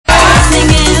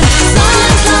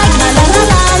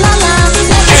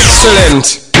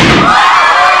Excellent.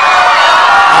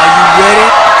 Are you ready?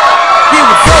 Here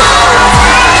we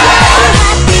go.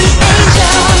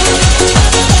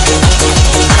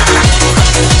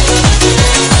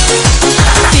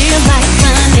 Feel like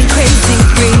running crazy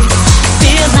free.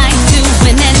 Feel like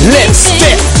doing anything. Let's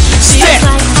step. Feels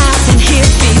like I've been here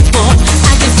before.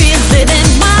 I can feel it in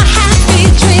my happy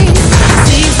dreams.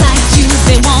 Seems like you've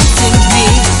been wanting me,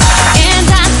 and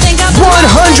I think I've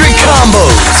 100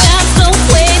 combos. That's the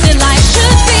way that life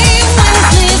should be when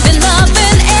it's living,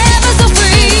 loving, ever so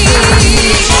free.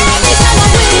 Every time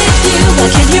I'm with you, I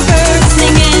can hear birds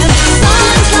singing.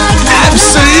 Songs like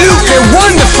Absolutely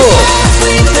wonderful.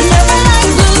 sweet vanilla like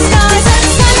blue skies and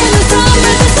sun in the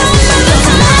summer. The summer, the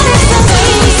sun is so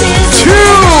amazing.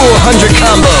 200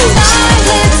 combos.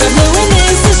 Eyelids are blue and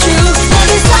this is true.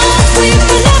 Love is so sweet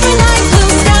vanilla like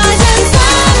blue skies and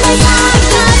summer. Life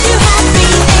does you happy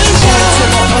angel.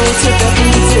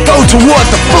 Go toward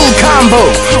the full combo.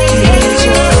 Happy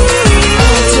angel.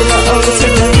 O to the O to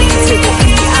the B to the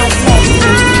E. I love you.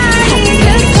 Happy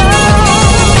angel.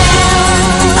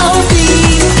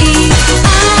 O-B-E-I.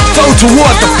 Go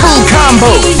toward the full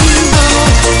combo.